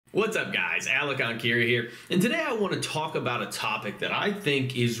What's up guys, Alec Onkiri here, and today I want to talk about a topic that I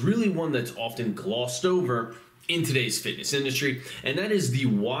think is really one that's often glossed over in today's fitness industry, and that is the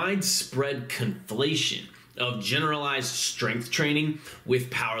widespread conflation of generalized strength training with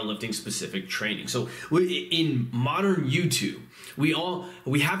powerlifting specific training. So in modern YouTube, we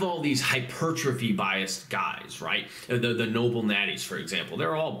have all these hypertrophy biased guys, right? The Noble Natties, for example,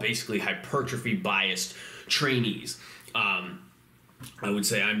 they're all basically hypertrophy biased trainees. I would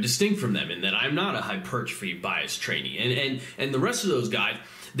say I'm distinct from them in that I'm not a hypertrophy biased trainee. And the rest of those guys,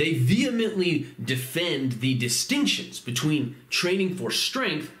 they vehemently defend the distinctions between training for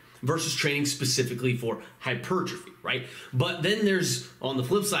strength versus training specifically for hypertrophy, right? But then there's, on the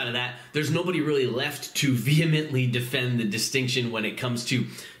flip side of that, there's nobody really left to vehemently defend the distinction when it comes to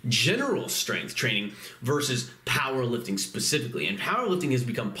general strength training versus powerlifting specifically. And powerlifting has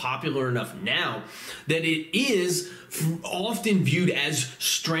become popular enough now that it is often viewed as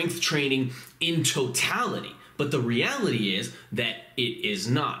strength training in totality. But the reality is that it is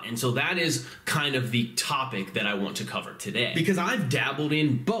not. And so that is kind of the topic that I want to cover today, because I've dabbled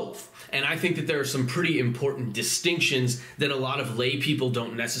in both. And I think that there are some pretty important distinctions that a lot of lay people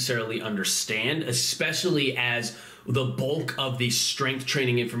don't necessarily understand, especially as the bulk of the strength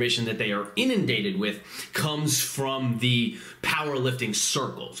training information that they are inundated with comes from the powerlifting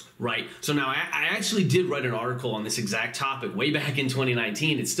circles, right? So now I actually did write an article on this exact topic way back in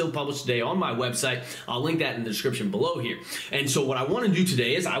 2019. It's still published today on my website. I'll link that in the description below here. And so what I want to do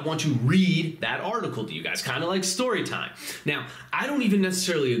today is I want to read that article to you guys, kind of like story time. Now, I don't even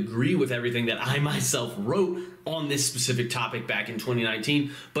necessarily agree with everything that I myself wrote on this specific topic back in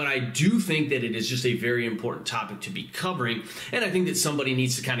 2019, but I do think that it is just a very important topic to be covering, and I think that somebody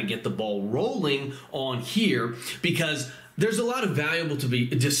needs to kind of get the ball rolling on here, because there's a lot of valuable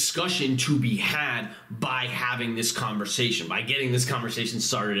discussion to be had by having this conversation, by getting this conversation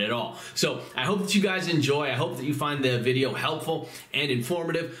started at all. So I hope that you guys enjoy. I hope that you find the video helpful and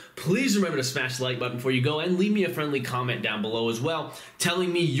informative. Please remember to smash the like button before you go, and leave me a friendly comment down below as well,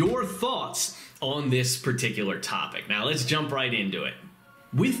 telling me your thoughts on this particular topic. Now let's jump right into it.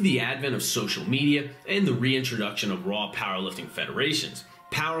 With the advent of social media and the reintroduction of raw powerlifting federations,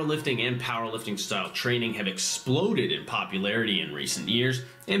 powerlifting and powerlifting style training have exploded in popularity in recent years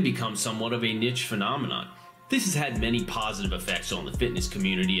and become somewhat of a niche phenomenon. This has had many positive effects on the fitness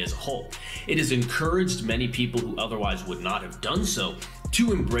community as a whole. It has encouraged many people who otherwise would not have done so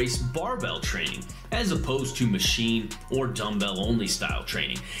to embrace barbell training as opposed to machine or dumbbell only style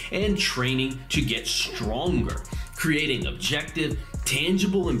training, and training to get stronger, creating objective,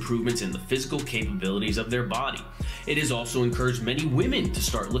 tangible improvements in the physical capabilities of their body. It has also encouraged many women to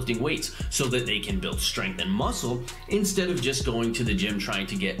start lifting weights so that they can build strength and muscle instead of just going to the gym trying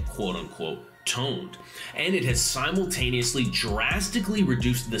to get quote unquote toned. And it has simultaneously drastically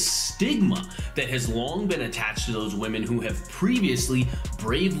reduced the stigma that has long been attached to those women who have previously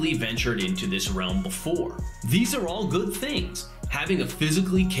bravely ventured into this realm before. These are all good things. Having a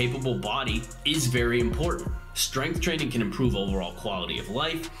physically capable body is very important. Strength training can improve overall quality of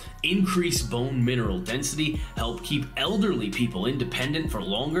life, increase bone mineral density, help keep elderly people independent for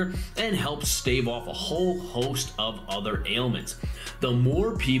longer, and help stave off a whole host of other ailments. The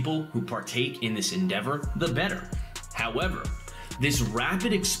more people who partake in this endeavor, the better. However, this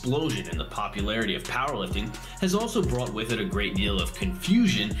rapid explosion in the popularity of powerlifting has also brought with it a great deal of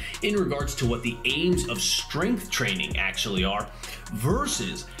confusion in regards to what the aims of strength training actually are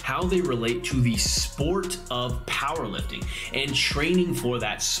versus how they relate to the sport of powerlifting and training for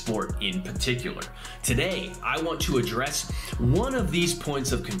that sport in particular. Today, I want to address one of these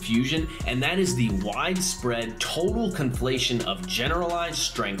points of confusion, and that is the widespread total conflation of generalized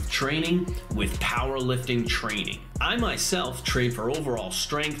strength training with powerlifting training. I myself train for overall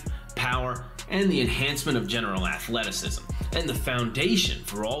strength, power, and the enhancement of general athleticism. And the foundation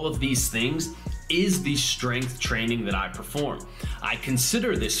for all of these things is the strength training that I perform. I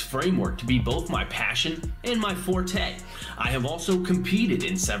consider this framework to be both my passion and my forte. I have also competed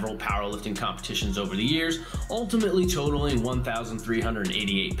in several powerlifting competitions over the years, ultimately totaling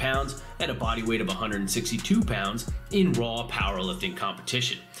 1,388 pounds at a body weight of 162 pounds in raw powerlifting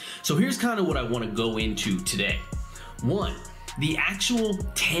competition. So here's kind of what I want to go into today. 1. The actual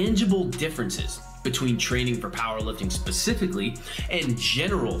tangible differences between training for powerlifting specifically and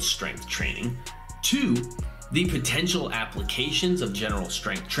general strength training. 2. The potential applications of general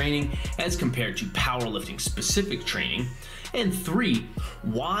strength training as compared to powerlifting specific training. And 3.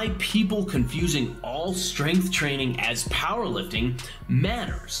 Why people confusing all strength training as powerlifting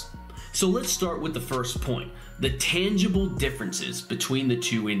matters. So let's start with the first point, the tangible differences between the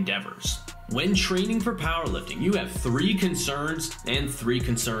two endeavors. When training for powerlifting, you have 3 concerns and 3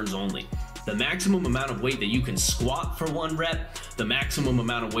 concerns only. The maximum amount of weight that you can squat for 1 rep, the maximum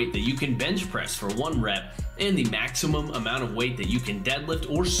amount of weight that you can bench press for 1 rep, and the maximum amount of weight that you can deadlift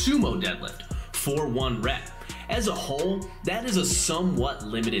or sumo deadlift for 1 rep. As a whole, that is a somewhat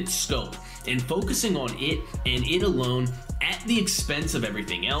limited scope, and focusing on it and it alone at the expense of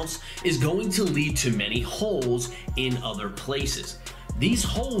everything else is going to lead to many holes in other places. These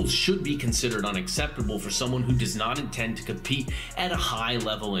holes should be considered unacceptable for someone who does not intend to compete at a high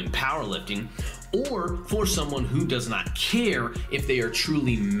level in powerlifting, or for someone who does not care if they are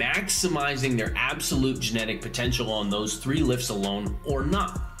truly maximizing their absolute genetic potential on those 3 lifts alone or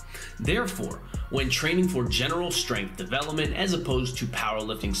not. Therefore, when training for general strength development as opposed to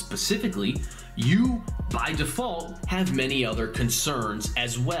powerlifting specifically, you, by default, have many other concerns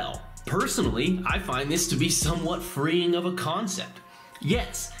as well. Personally, I find this to be somewhat freeing of a concept.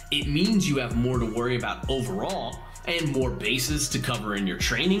 Yes, it means you have more to worry about overall and more bases to cover in your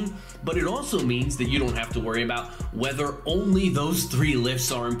training, but it also means that you don't have to worry about whether only those 3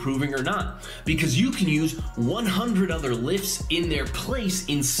 lifts are improving or not, because you can use 100 other lifts in their place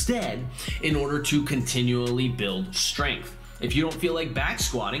instead in order to continually build strength. If you don't feel like back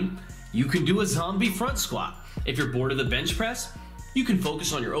squatting, you can do a zombie front squat. If you're bored of the bench press, you can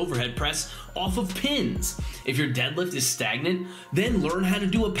focus on your overhead press off of pins. If your deadlift is stagnant, then learn how to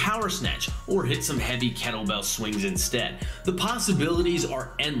do a power snatch or hit some heavy kettlebell swings instead. The possibilities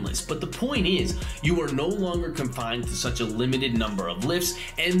are endless, but the point is you are no longer confined to such a limited number of lifts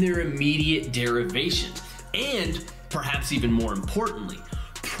and their immediate derivations. And perhaps even more importantly,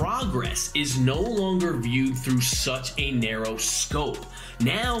 progress is no longer viewed through such a narrow scope.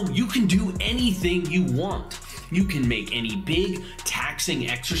 Now you can do anything you want. You can make any big, taxing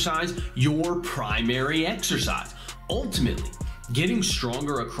exercise your primary exercise. Ultimately, getting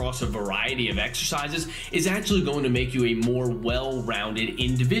stronger across a variety of exercises is actually going to make you a more well-rounded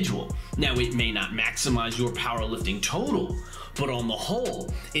individual. Now, it may not maximize your powerlifting total, but on the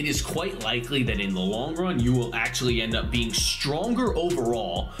whole, it is quite likely that in the long run, you will actually end up being stronger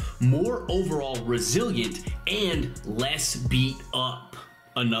overall, more overall resilient, and less beat up.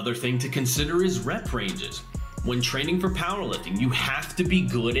 Another thing to consider is rep ranges. When training for powerlifting, you have to be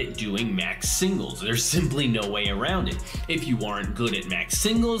good at doing max singles. There's simply no way around it. If you aren't good at max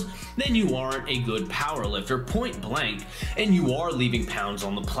singles, then you aren't a good powerlifter, point blank, and you are leaving pounds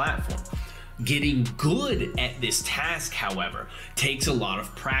on the platform. Getting good at this task, however, takes a lot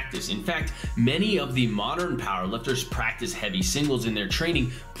of practice. In fact, many of the modern powerlifters practice heavy singles in their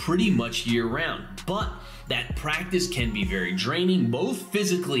training pretty much year-round, but that practice can be very draining, both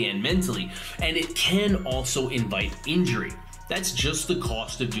physically and mentally, and it can also invite injury. That's just the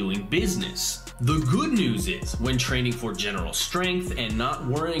cost of doing business. The good news is, when training for general strength and not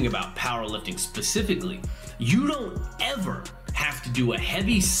worrying about powerlifting specifically, you don't ever have to do a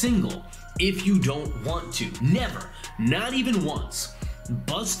heavy single if you don't want to. Never, not even once.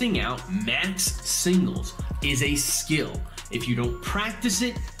 Busting out max singles is a skill. If you don't practice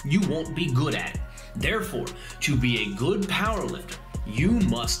it, you won't be good at it. Therefore, to be a good powerlifter, you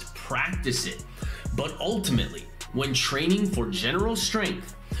must practice it. But ultimately, when training for general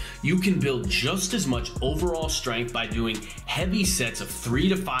strength, you can build just as much overall strength by doing heavy sets of 3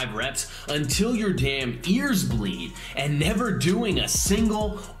 to 5 reps until your damn ears bleed, and never doing a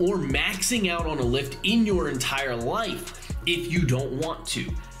single or maxing out on a lift in your entire life if you don't want to.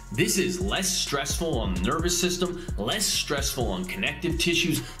 This is less stressful on the nervous system, less stressful on connective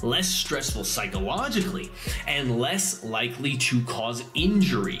tissues, less stressful psychologically, and less likely to cause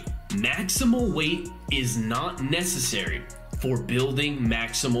injury. Maximal weight is not necessary for building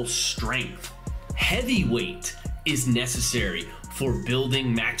maximal strength. Heavy weight is necessary for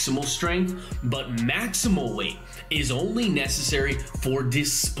building maximal strength, but maximal weight is only necessary for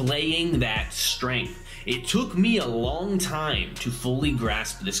displaying that strength. It took me a long time to fully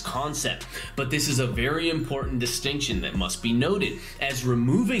grasp this concept, but this is a very important distinction that must be noted, as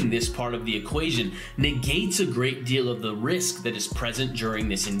removing this part of the equation negates a great deal of the risk that is present during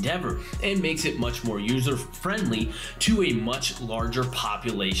this endeavor and makes it much more user-friendly to a much larger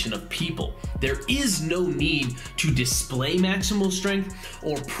population of people. There is no need to display maximal strength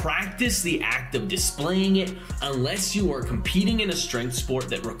or practice the act of displaying it unless you are competing in a strength sport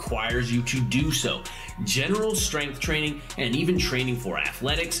that requires you to do so. General strength training and even training for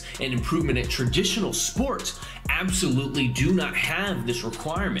athletics and improvement at traditional sports absolutely do not have this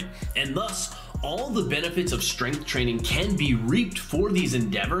requirement, and thus all the benefits of strength training can be reaped for these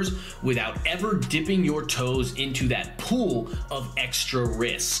endeavors without ever dipping your toes into that pool of extra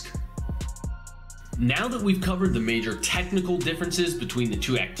risk. Now that we've covered the major technical differences between the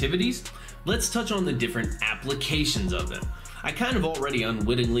two activities, let's touch on the different applications of them. I kind of already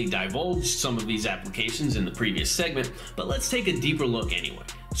unwittingly divulged some of these applications in the previous segment, but let's take a deeper look anyway.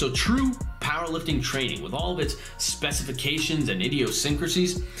 So true powerlifting training, with all of its specifications and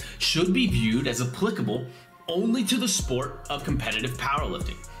idiosyncrasies, should be viewed as applicable only to the sport of competitive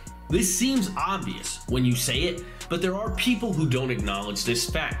powerlifting. This seems obvious when you say it, but there are people who don't acknowledge this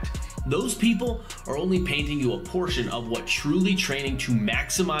fact. Those people are only painting you a portion of what truly training to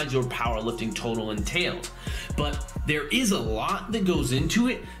maximize your powerlifting total entails. But there is a lot that goes into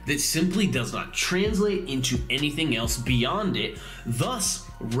it that simply does not translate into anything else beyond it, thus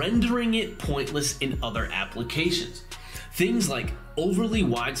rendering it pointless in other applications. Things like overly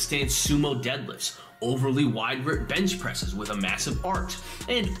wide stance sumo deadlifts, overly wide grip bench presses with a massive arch,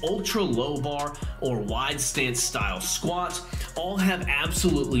 and ultra low bar or wide stance style squats all have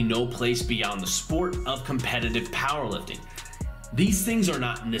absolutely no place beyond the sport of competitive powerlifting. These things are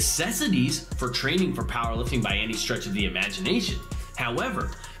not necessities for training for powerlifting by any stretch of the imagination. However,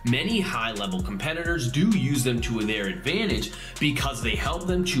 many high-level competitors do use them to their advantage because they help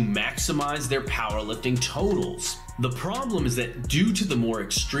them to maximize their powerlifting totals. The problem is that due to the more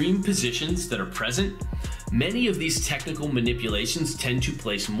extreme positions that are present, many of these technical manipulations tend to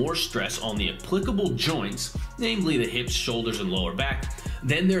place more stress on the applicable joints, namely the hips, shoulders, and lower back,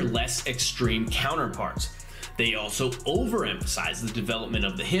 than their less extreme counterparts. They also overemphasize the development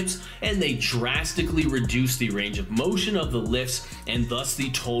of the hips, and they drastically reduce the range of motion of the lifts and thus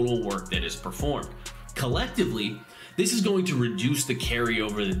the total work that is performed. Collectively, this is going to reduce the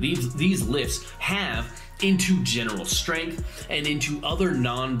carryover that these lifts have into general strength and into other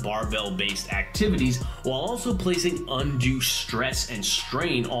non-barbell based activities, while also placing undue stress and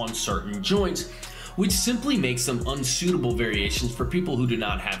strain on certain joints, which simply makes them unsuitable variations for people who do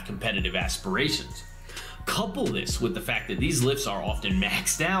not have competitive aspirations. Couple this with the fact that these lifts are often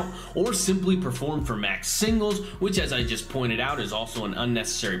maxed out or simply performed for max singles, which, as I just pointed out, is also an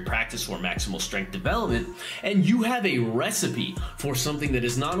unnecessary practice for maximal strength development, and you have a recipe for something that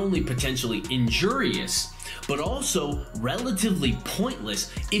is not only potentially injurious, but also relatively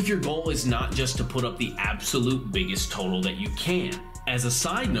pointless if your goal is not just to put up the absolute biggest total that you can. As a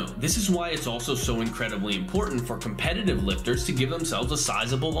side note, this is why it's also so incredibly important for competitive lifters to give themselves a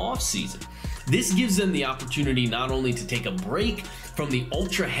sizable off season. This gives them the opportunity not only to take a break from the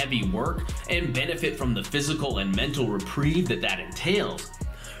ultra heavy work and benefit from the physical and mental reprieve that entails,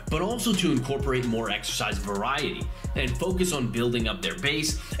 but also to incorporate more exercise variety and focus on building up their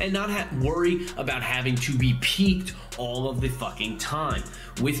base and not worry about having to be peaked all of the fucking time.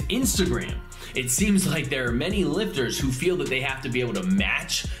 With Instagram, it seems like there are many lifters who feel that they have to be able to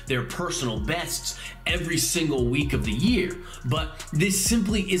match their personal bests every single week of the year, but this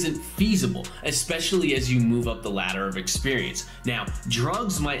simply isn't feasible, especially as you move up the ladder of experience. Now,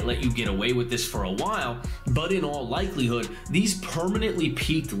 drugs might let you get away with this for a while, but in all likelihood, these permanently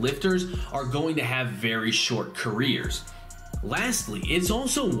peaked lifters are going to have very short careers. Lastly, it's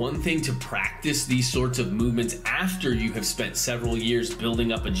also one thing to practice these sorts of movements after you have spent several years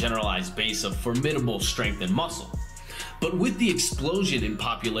building up a generalized base of formidable strength and muscle. But with the explosion in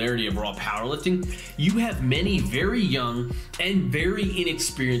popularity of raw powerlifting, you have many very young and very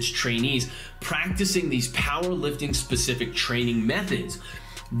inexperienced trainees practicing these powerlifting specific training methods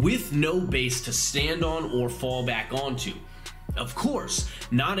with no base to stand on or fall back onto. Of course,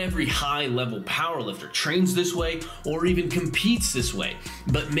 not every high-level powerlifter trains this way or even competes this way,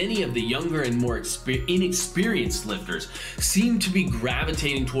 but many of the younger and more inexperienced lifters seem to be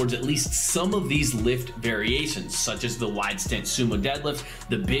gravitating towards at least some of these lift variations, such as the wide stance sumo deadlift,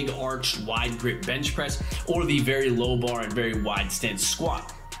 the big arched wide grip bench press, or the very low bar and very wide stance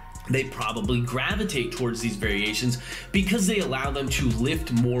squat. They probably gravitate towards these variations because they allow them to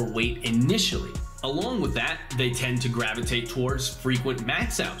lift more weight initially. Along with that, they tend to gravitate towards frequent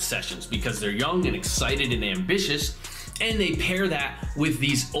max out sessions because they're young and excited and ambitious, and they pair that with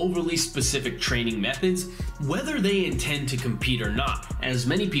these overly specific training methods, whether they intend to compete or not, as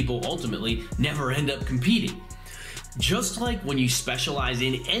many people ultimately never end up competing. Just like when you specialize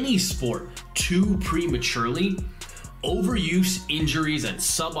in any sport too prematurely, overuse, injuries, and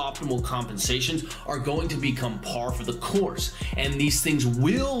suboptimal compensations are going to become par for the course, and these things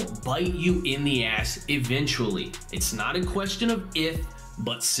will bite you in the ass eventually. It's not a question of if,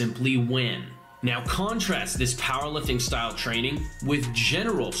 but simply when. Now contrast this powerlifting style training with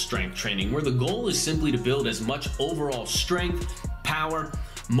general strength training, where the goal is simply to build as much overall strength, power,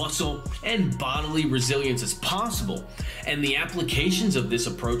 muscle, and bodily resilience as possible, and the applications of this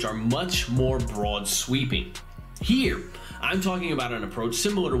approach are much more broad sweeping. Here, I'm talking about an approach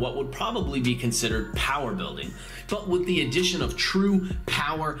similar to what would probably be considered power building, but with the addition of true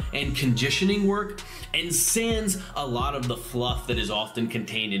power and conditioning work, and sans a lot of the fluff that is often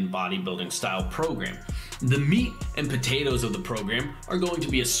contained in bodybuilding style program. The meat and potatoes of the program are going to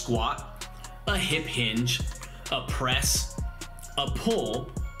be a squat, a hip hinge, a press, a pull,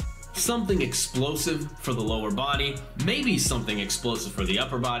 something explosive for the lower body, maybe something explosive for the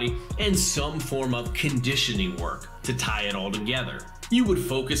upper body, and some form of conditioning work to tie it all together. You would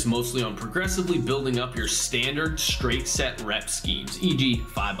focus mostly on progressively building up your standard straight set rep schemes, e.g.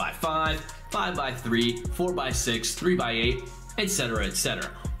 5x5, 5x3, 4x6, 3x8, etc., etc.,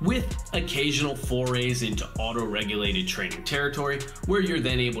 with occasional forays into auto-regulated training territory where you're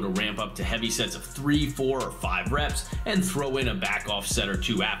then able to ramp up to heavy sets of 3, 4, or 5 reps and throw in a back-off set or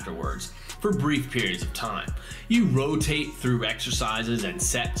 2 afterwards for brief periods of time. You rotate through exercises and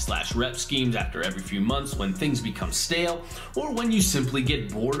set/rep schemes after every few months when things become stale or when you simply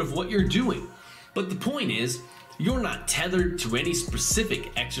get bored of what you're doing. But the point is, you're not tethered to any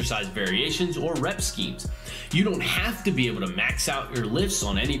specific exercise variations or rep schemes. You don't have to be able to max out your lifts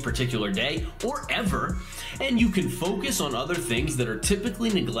on any particular day or ever, and you can focus on other things that are typically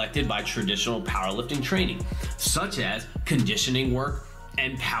neglected by traditional powerlifting training, such as conditioning work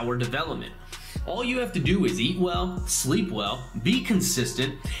and power development. All you have to do is eat well, sleep well, be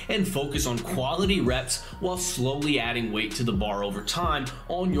consistent, and focus on quality reps while slowly adding weight to the bar over time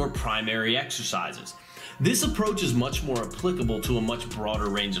on your primary exercises. This approach is much more applicable to a much broader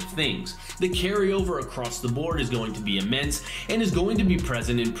range of things. The carryover across the board is going to be immense and is going to be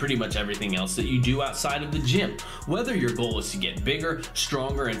present in pretty much everything else that you do outside of the gym. Whether your goal is to get bigger,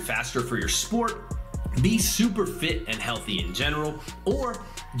 stronger, and faster for your sport, be super fit and healthy in general, or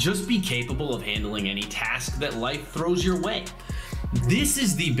just be capable of handling any task that life throws your way. This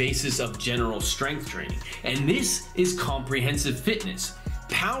is the basis of general strength training, and this is comprehensive fitness.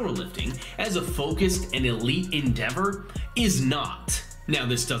 Powerlifting, as a focused and elite endeavor, is not. Now,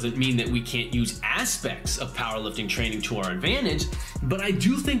 this doesn't mean that we can't use aspects of powerlifting training to our advantage, but I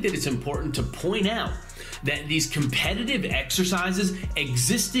do think that it's important to point out that these competitive exercises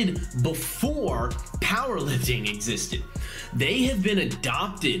existed before powerlifting existed. They have been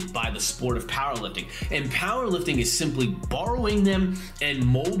adopted by the sport of powerlifting, and powerlifting is simply borrowing them and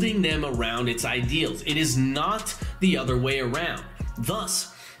molding them around its ideals. It is not the other way around.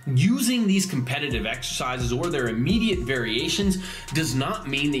 Thus, using these competitive exercises or their immediate variations does not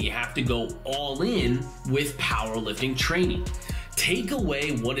mean that you have to go all in with powerlifting training. Take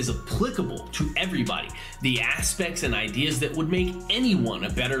away what is applicable to everybody, the aspects and ideas that would make anyone a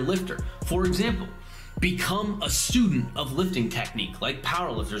better lifter. For example, become a student of lifting technique like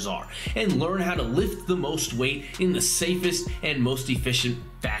powerlifters are, and learn how to lift the most weight in the safest and most efficient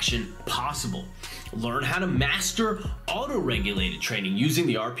fashion possible. Learn how to master auto-regulated training using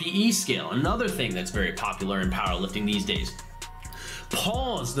the RPE scale, another thing that's very popular in powerlifting these days.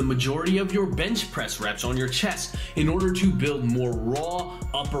 Pause the majority of your bench press reps on your chest in order to build more raw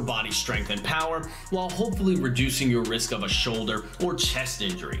upper body strength and power while hopefully reducing your risk of a shoulder or chest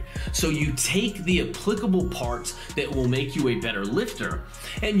injury. So you take the applicable parts that will make you a better lifter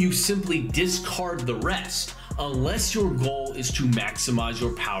and you simply discard the rest unless your goal is to maximize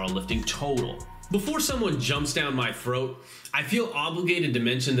your powerlifting total. Before someone jumps down my throat, I feel obligated to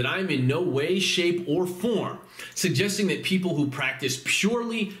mention that I am in no way, shape, or form suggesting that people who practice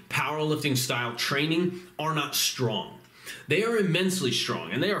purely powerlifting style training are not strong. They are immensely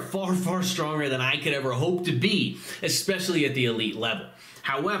strong, and they are far, far stronger than I could ever hope to be, especially at the elite level.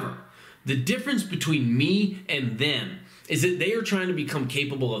 However, the difference between me and them is that they are trying to become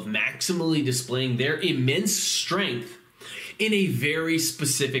capable of maximally displaying their immense strength in a very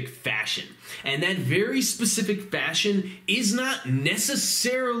specific fashion. And that very specific fashion is not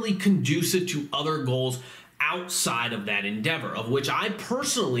necessarily conducive to other goals outside of that endeavor, of which I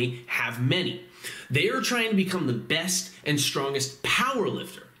personally have many. They are trying to become the best and strongest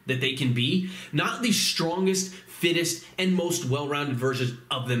powerlifter that they can be, not the strongest, fittest, and most well-rounded version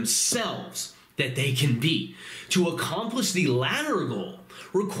of themselves that they can be. To accomplish the latter goal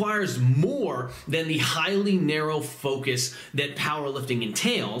requires more than the highly narrow focus that powerlifting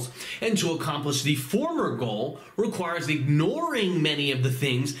entails, and to accomplish the former goal requires ignoring many of the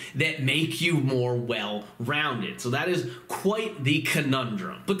things that make you more well-rounded. So that is quite the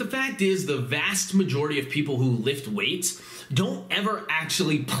conundrum. But the fact is, the vast majority of people who lift weights don't ever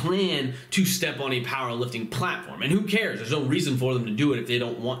actually plan to step on a powerlifting platform. And who cares? There's no reason for them to do it if they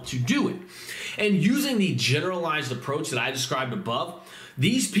don't want to do it. And using the generalized approach that I described above,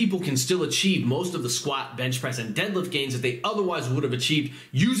 these people can still achieve most of the squat, bench press, and deadlift gains that they otherwise would have achieved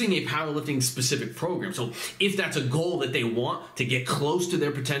using a powerlifting specific program. So if that's a goal that they want to get close to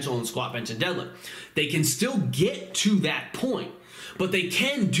their potential in squat, bench, and deadlift, they can still get to that point. But they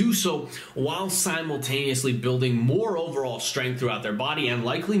can do so while simultaneously building more overall strength throughout their body and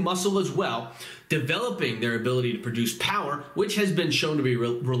likely muscle as well, developing their ability to produce power, which has been shown to be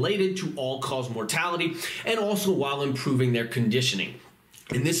related to all-cause mortality, and also while improving their conditioning.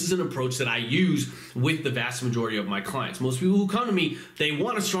 And this is an approach that I use with the vast majority of my clients. Most people who come to me, they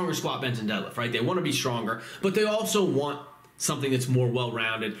want a stronger squat, bench, and deadlift, right? They want to be stronger, but they also want something that's more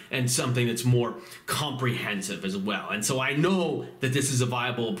well-rounded and something that's more comprehensive as well. And so I know that this is a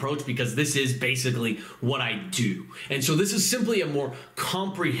viable approach because this is basically what I do. And so this is simply a more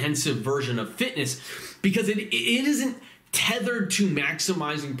comprehensive version of fitness because it isn't tethered to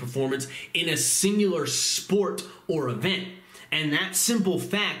maximizing performance in a singular sport or event. And that simple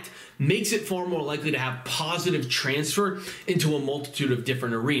fact makes it far more likely to have positive transfer into a multitude of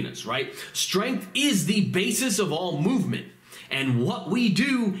different arenas, right? Strength is the basis of all movement. And what we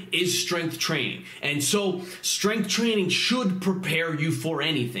do is strength training. And so strength training should prepare you for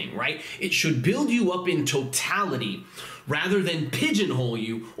anything, right? It should build you up in totality rather than pigeonhole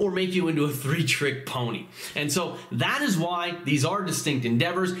you or make you into a three-trick pony. And so that is why these are distinct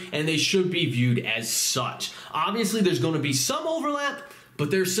endeavors and they should be viewed as such. Obviously, there's going to be some overlap, but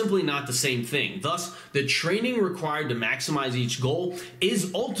they're simply not the same thing. Thus, the training required to maximize each goal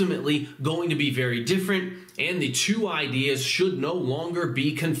is ultimately going to be very different, and the two ideas should no longer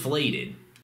be conflated.